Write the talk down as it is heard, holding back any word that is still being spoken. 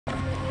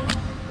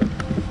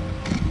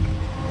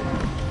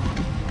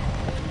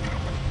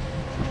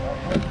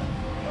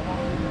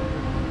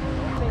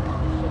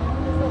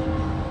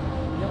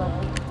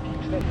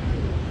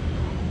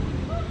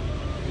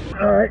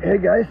Alright, hey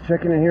guys,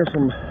 checking in here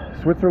from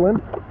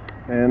Switzerland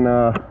and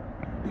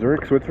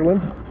Zurich,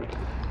 Switzerland,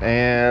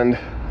 and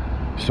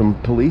some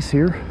police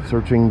here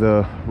searching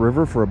the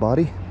river for a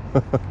body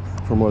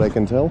from what I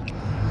can tell.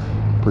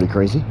 Pretty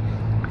crazy.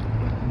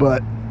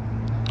 But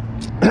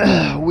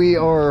we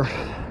are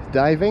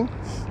diving,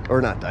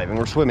 or not diving,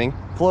 we're swimming,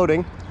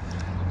 floating,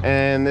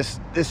 and this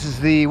is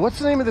the, what's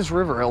the name of this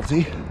river, LT?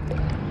 You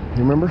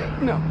remember?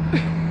 No.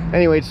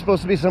 Anyway, it's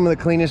supposed to be some of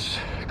the cleanest,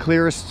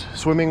 clearest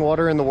swimming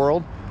water in the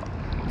world.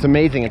 It's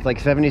amazing. It's like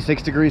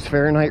 76 degrees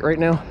Fahrenheit right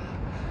now,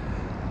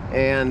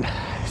 and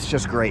it's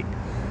just great.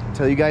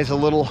 Tell you guys a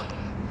little,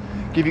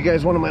 give you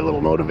guys one of my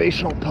little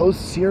motivational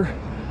posts here,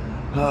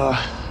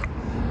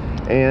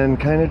 and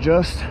kind of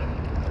just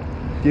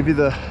give you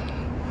the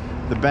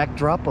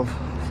backdrop of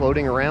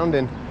floating around.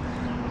 And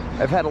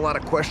I've had a lot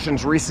of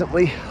questions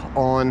recently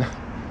on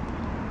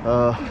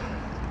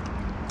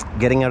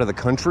getting out of the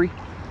country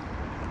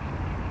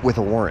with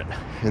a warrant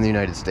in the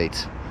United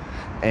States.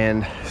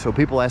 And so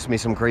people ask me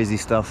some crazy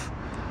stuff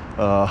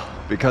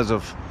because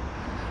of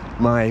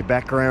my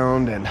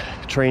background and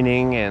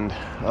training and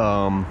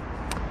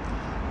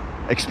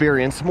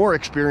experience, more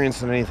experience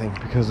than anything,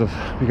 because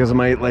of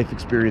my life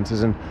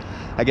experiences. And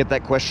I get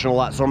that question a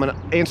lot, so I'm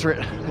gonna answer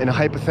it in a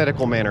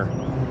hypothetical manner.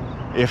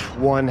 If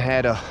one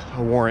had a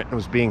warrant and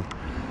was being,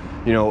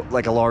 you know,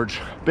 like a large,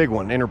 big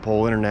one,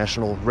 Interpol,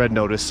 International Red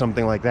Notice,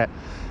 something like that,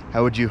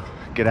 how would you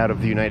get out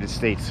of the United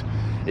States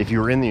if you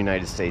were in the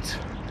United States?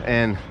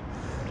 And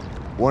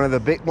one of the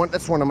big one,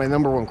 that's one of my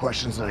number one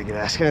questions that I get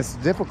asked, and it's a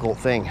difficult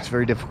thing. It's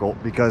very difficult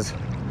because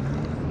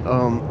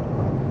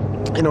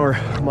in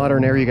our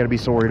modern era, you got to be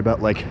so worried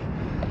about, like,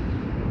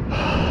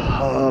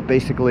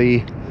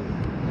 basically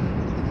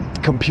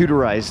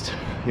computerized,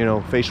 you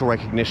know, facial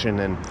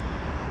recognition. And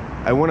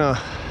I want to,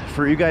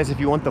 for you guys, if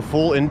you want the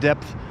full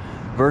in-depth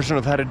version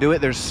of how to do it,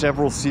 there's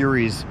several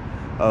series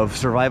of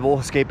survival,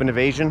 escape, and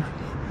evasion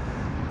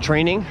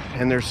training,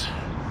 and there's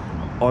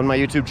on my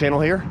YouTube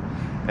channel here.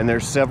 And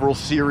there's several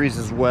series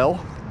as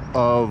well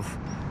of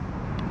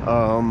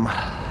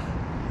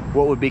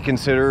what would be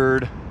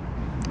considered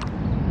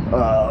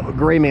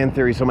gray man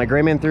theory. So my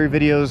gray man theory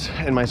videos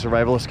and my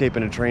survival, escape,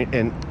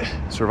 and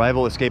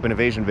survival, escape, and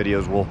evasion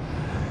videos will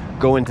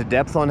go into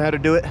depth on how to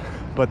do it.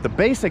 But the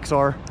basics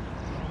are,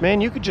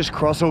 man, you could just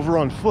cross over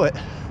on foot.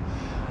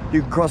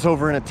 You could cross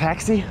over in a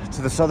taxi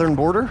to the southern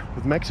border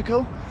with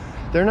Mexico.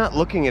 They're not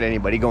looking at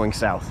anybody going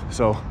south,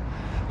 so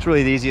it's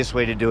really the easiest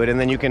way to do it. And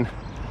then you can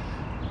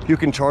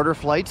charter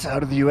flights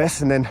out of the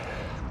US and then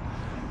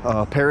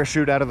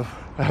parachute out of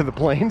the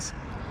planes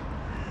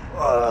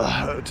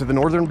to the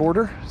northern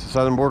border, to the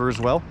southern border as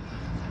well.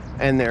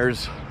 And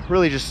there's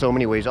really just so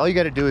many ways. All you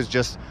got to do is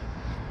just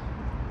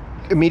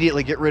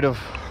immediately get rid of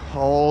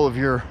all of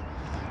your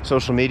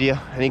social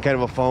media, any kind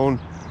of a phone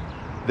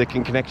that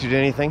can connect you to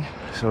anything.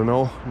 So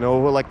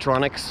no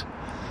electronics.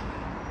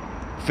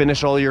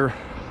 Finish all your,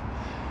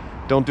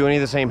 don't do any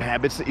of the same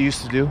habits that you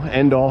used to do.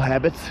 End all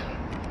habits,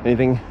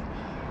 anything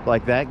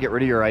like that. Get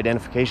rid of your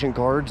identification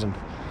cards,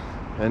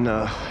 and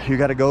you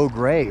got to go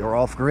gray or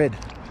off grid.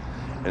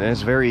 And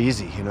it's very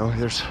easy, you know.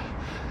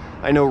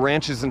 I know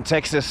ranches in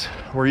Texas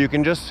where you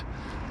can just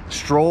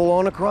stroll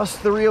on across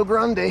the Rio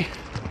Grande,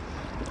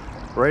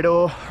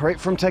 right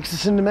from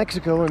Texas into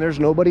Mexico, and there's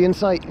nobody in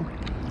sight.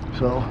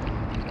 So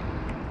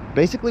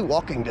basically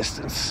walking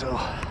distance. So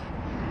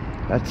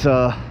that's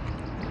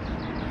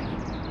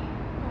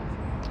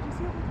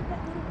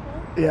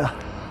yeah,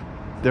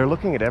 they're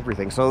looking at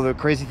everything. So the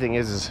crazy thing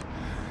is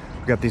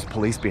we've got these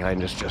police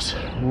behind us just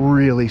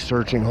really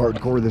searching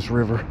hardcore this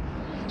river.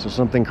 So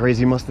something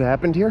crazy must have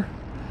happened here.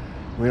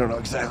 We don't know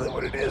exactly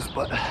what it is,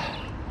 but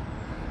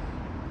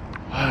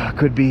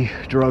could be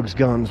drugs,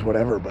 guns,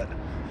 whatever. But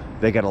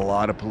they got a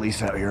lot of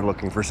police out here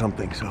looking for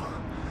something. So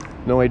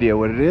no idea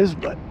what it is,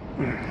 but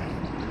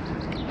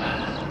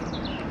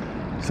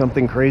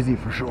something crazy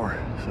for sure.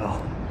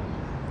 So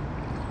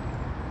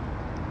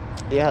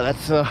yeah,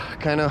 that's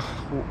kind of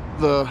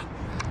the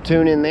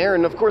tune in there.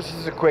 And of course, this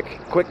is a quick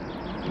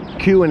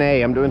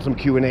Q&A. I'm doing some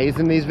Q&As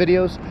in these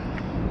videos,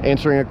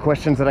 answering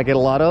questions that I get a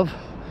lot of,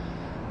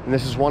 and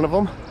this is one of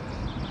them.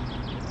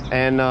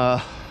 And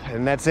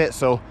that's it.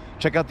 So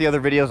check out the other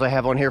videos I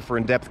have on here for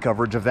in-depth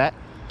coverage of that.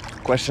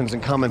 Questions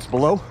and comments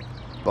below.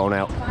 Bone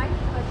out.